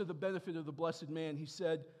works to the benefit of the blessed man. He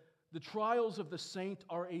said, "The trials of the saint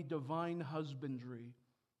are a divine husbandry,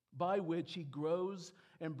 by which he grows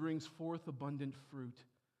and brings forth abundant fruit."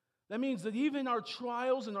 That means that even our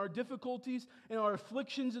trials and our difficulties and our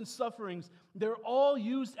afflictions and sufferings, they're all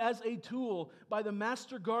used as a tool by the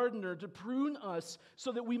master gardener to prune us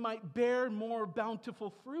so that we might bear more bountiful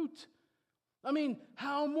fruit. I mean,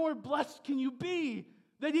 how more blessed can you be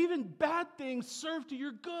that even bad things serve to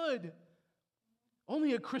your good?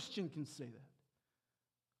 Only a Christian can say that.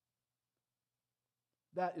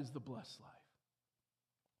 That is the blessed life.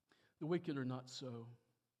 The wicked are not so.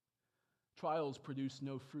 Trials produce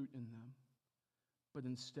no fruit in them, but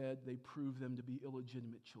instead they prove them to be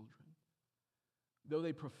illegitimate children. Though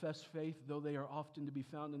they profess faith, though they are often to be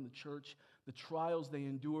found in the church, the trials they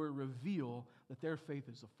endure reveal that their faith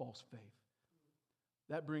is a false faith.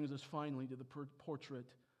 That brings us finally to the portrait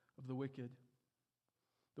of the wicked.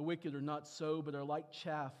 The wicked are not so, but are like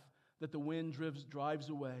chaff that the wind drives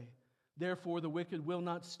away. Therefore the wicked will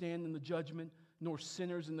not stand in the judgment, nor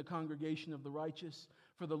sinners in the congregation of the righteous.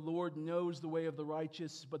 For the Lord knows the way of the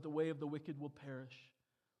righteous, but the way of the wicked will perish.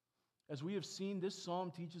 As we have seen, this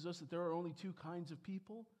psalm teaches us that there are only two kinds of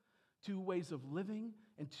people, two ways of living,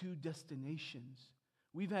 and two destinations.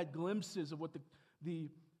 We've had glimpses of what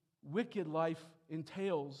the wicked life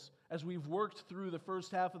entails as we've worked through the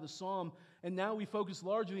first half of the psalm, and now we focus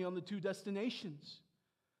largely on the two destinations.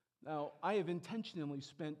 Now, I have intentionally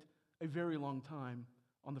spent a very long time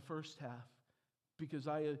on the first half because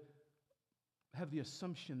I have the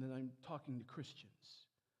assumption that I'm talking to Christians.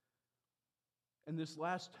 And this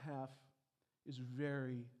last half is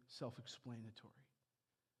very self-explanatory.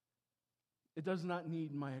 It does not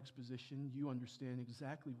need my exposition. You understand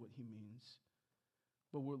exactly what he means.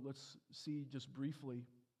 But let's see just briefly.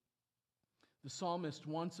 The psalmist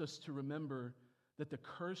wants us to remember that the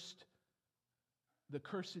cursed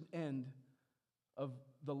end of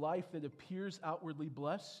the life that appears outwardly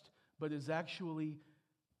blessed, but is actually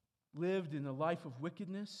lived in a life of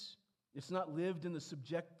wickedness. It's not lived in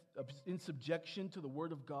subjection to the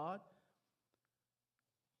Word of God.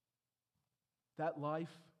 That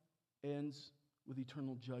life ends with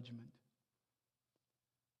eternal judgment.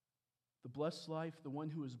 The blessed life, the one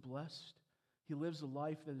who is blessed, he lives a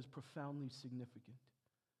life that is profoundly significant.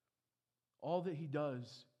 All that he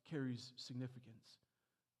does carries significance.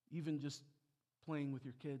 Even just playing with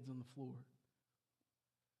your kids on the floor.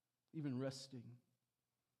 Even resting.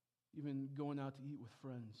 Even going out to eat with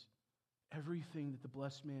friends. Everything that the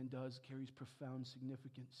blessed man does carries profound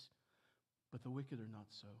significance. But the wicked are not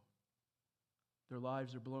so. Their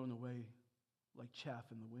lives are blown away like chaff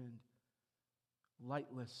in the wind.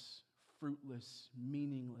 Lightless, fruitless,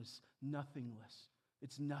 meaningless, nothingless.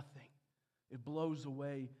 It's nothing. It blows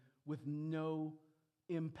away with no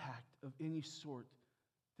impact of any sort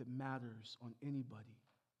that matters on anybody.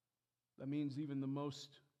 That means even the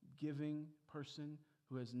most giving person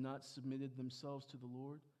who has not submitted themselves to the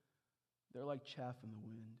Lord, they're like chaff in the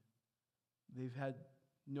wind. They've had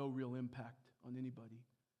no real impact on anybody.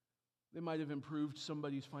 They might have improved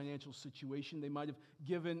somebody's financial situation. They might have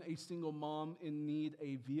given a single mom in need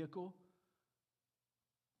a vehicle.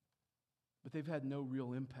 But they've had no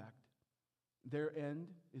real impact. Their end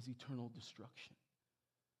is eternal destruction.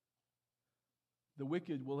 The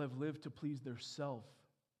wicked will have lived to please their self.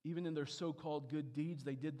 Even in their so-called good deeds,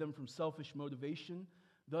 they did them from selfish motivation.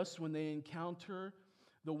 Thus, when they encounter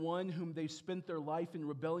the one whom they spent their life in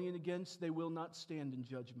rebellion against, they will not stand in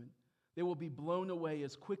judgment. They will be blown away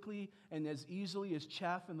as quickly and as easily as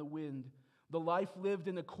chaff in the wind. The life lived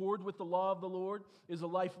in accord with the law of the Lord is a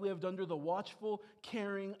life lived under the watchful,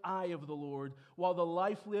 caring eye of the Lord, while the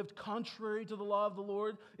life lived contrary to the law of the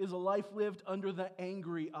Lord is a life lived under the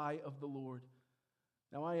angry eye of the Lord.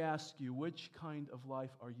 Now I ask you, which kind of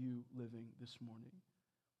life are you living this morning?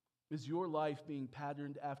 Is your life being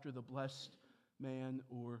patterned after the blessed man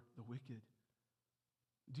or the wicked?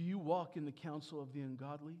 Do you walk in the counsel of the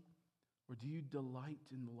ungodly? Or do you delight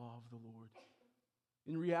in the law of the Lord?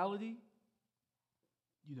 In reality,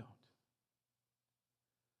 you don't.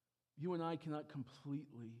 You and I cannot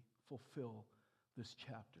completely fulfill this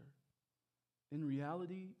chapter. In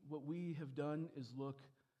reality, what we have done is look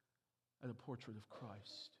at a portrait of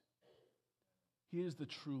Christ. He is the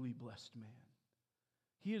truly blessed man.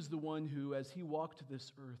 He is the one who, as he walked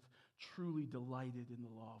this earth, truly delighted in the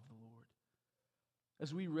law of the Lord.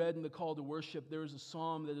 As we read in the call to worship, there is a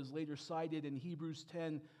psalm that is later cited in Hebrews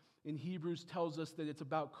 10. In Hebrews tells us that it's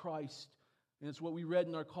about Christ. And it's what we read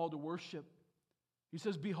in our call to worship. He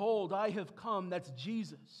says, "Behold, I have come," that's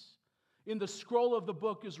Jesus. "In the scroll of the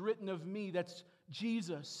book is written of me," that's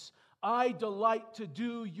Jesus. "I delight to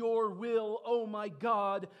do your will, O my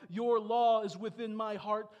God. Your law is within my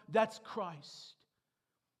heart," that's Christ.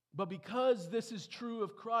 But because this is true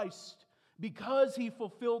of Christ, because he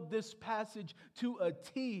fulfilled this passage to a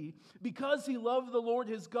T, because he loved the Lord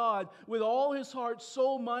his God with all his heart,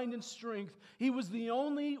 soul, mind, and strength, he was the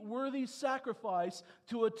only worthy sacrifice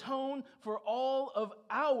to atone for all of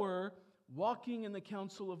our walking in the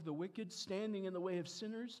counsel of the wicked, standing in the way of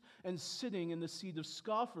sinners, and sitting in the seat of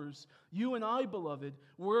scoffers. You and I, beloved,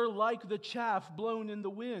 were like the chaff blown in the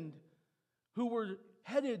wind, who were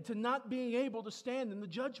headed to not being able to stand in the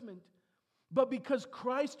judgment. But because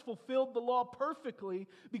Christ fulfilled the law perfectly,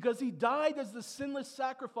 because he died as the sinless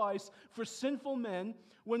sacrifice for sinful men,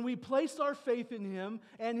 when we place our faith in him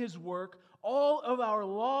and his work, all of our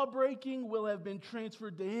law-breaking will have been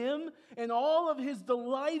transferred to him, and all of his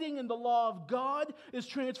delighting in the law of God is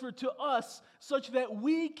transferred to us, such that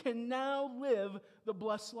we can now live the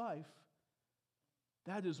blessed life.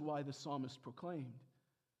 That is why the psalmist proclaimed,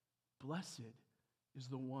 "Blessed is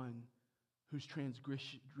the one whose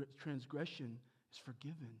transgression is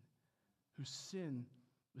forgiven, whose sin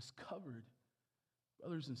is covered.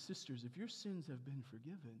 Brothers and sisters, if your sins have been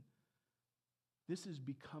forgiven, this is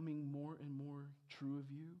becoming more and more true of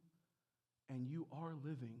you, and you are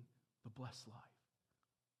living the blessed life.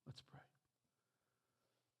 Let's pray.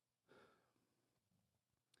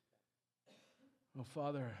 Oh,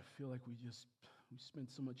 Father, I feel like we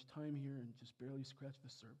spent so much time here and just barely scratched the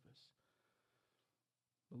surface.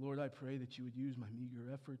 But Lord, I pray that you would use my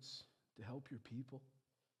meager efforts to help your people,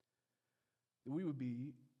 that we would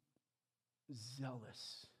be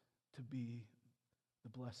zealous to be the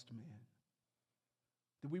blessed man,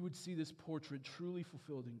 that we would see this portrait truly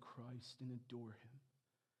fulfilled in Christ and adore him,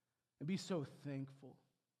 and be so thankful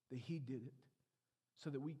that he did it so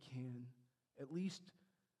that we can at least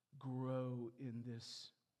grow in this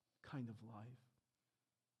kind of life.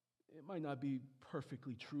 It might not be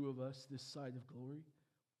perfectly true of us this side of glory.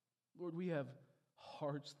 Lord, we have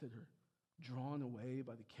hearts that are drawn away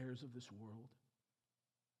by the cares of this world.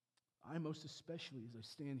 I most especially as I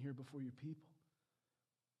stand here before your people.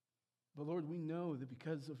 But Lord, we know that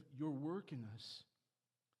because of your work in us,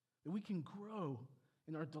 that we can grow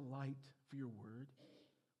in our delight for your word,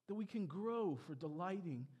 that we can grow for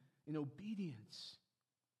delighting in obedience.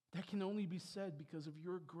 That can only be said because of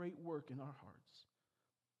your great work in our hearts.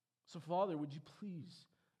 So, Father, would you please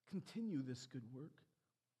continue this good work?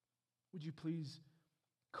 Would you please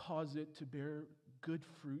cause it to bear good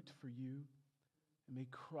fruit for you? And may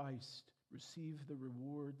Christ receive the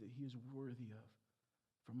reward that he is worthy of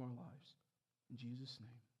from our lives. In Jesus'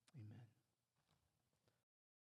 name, amen.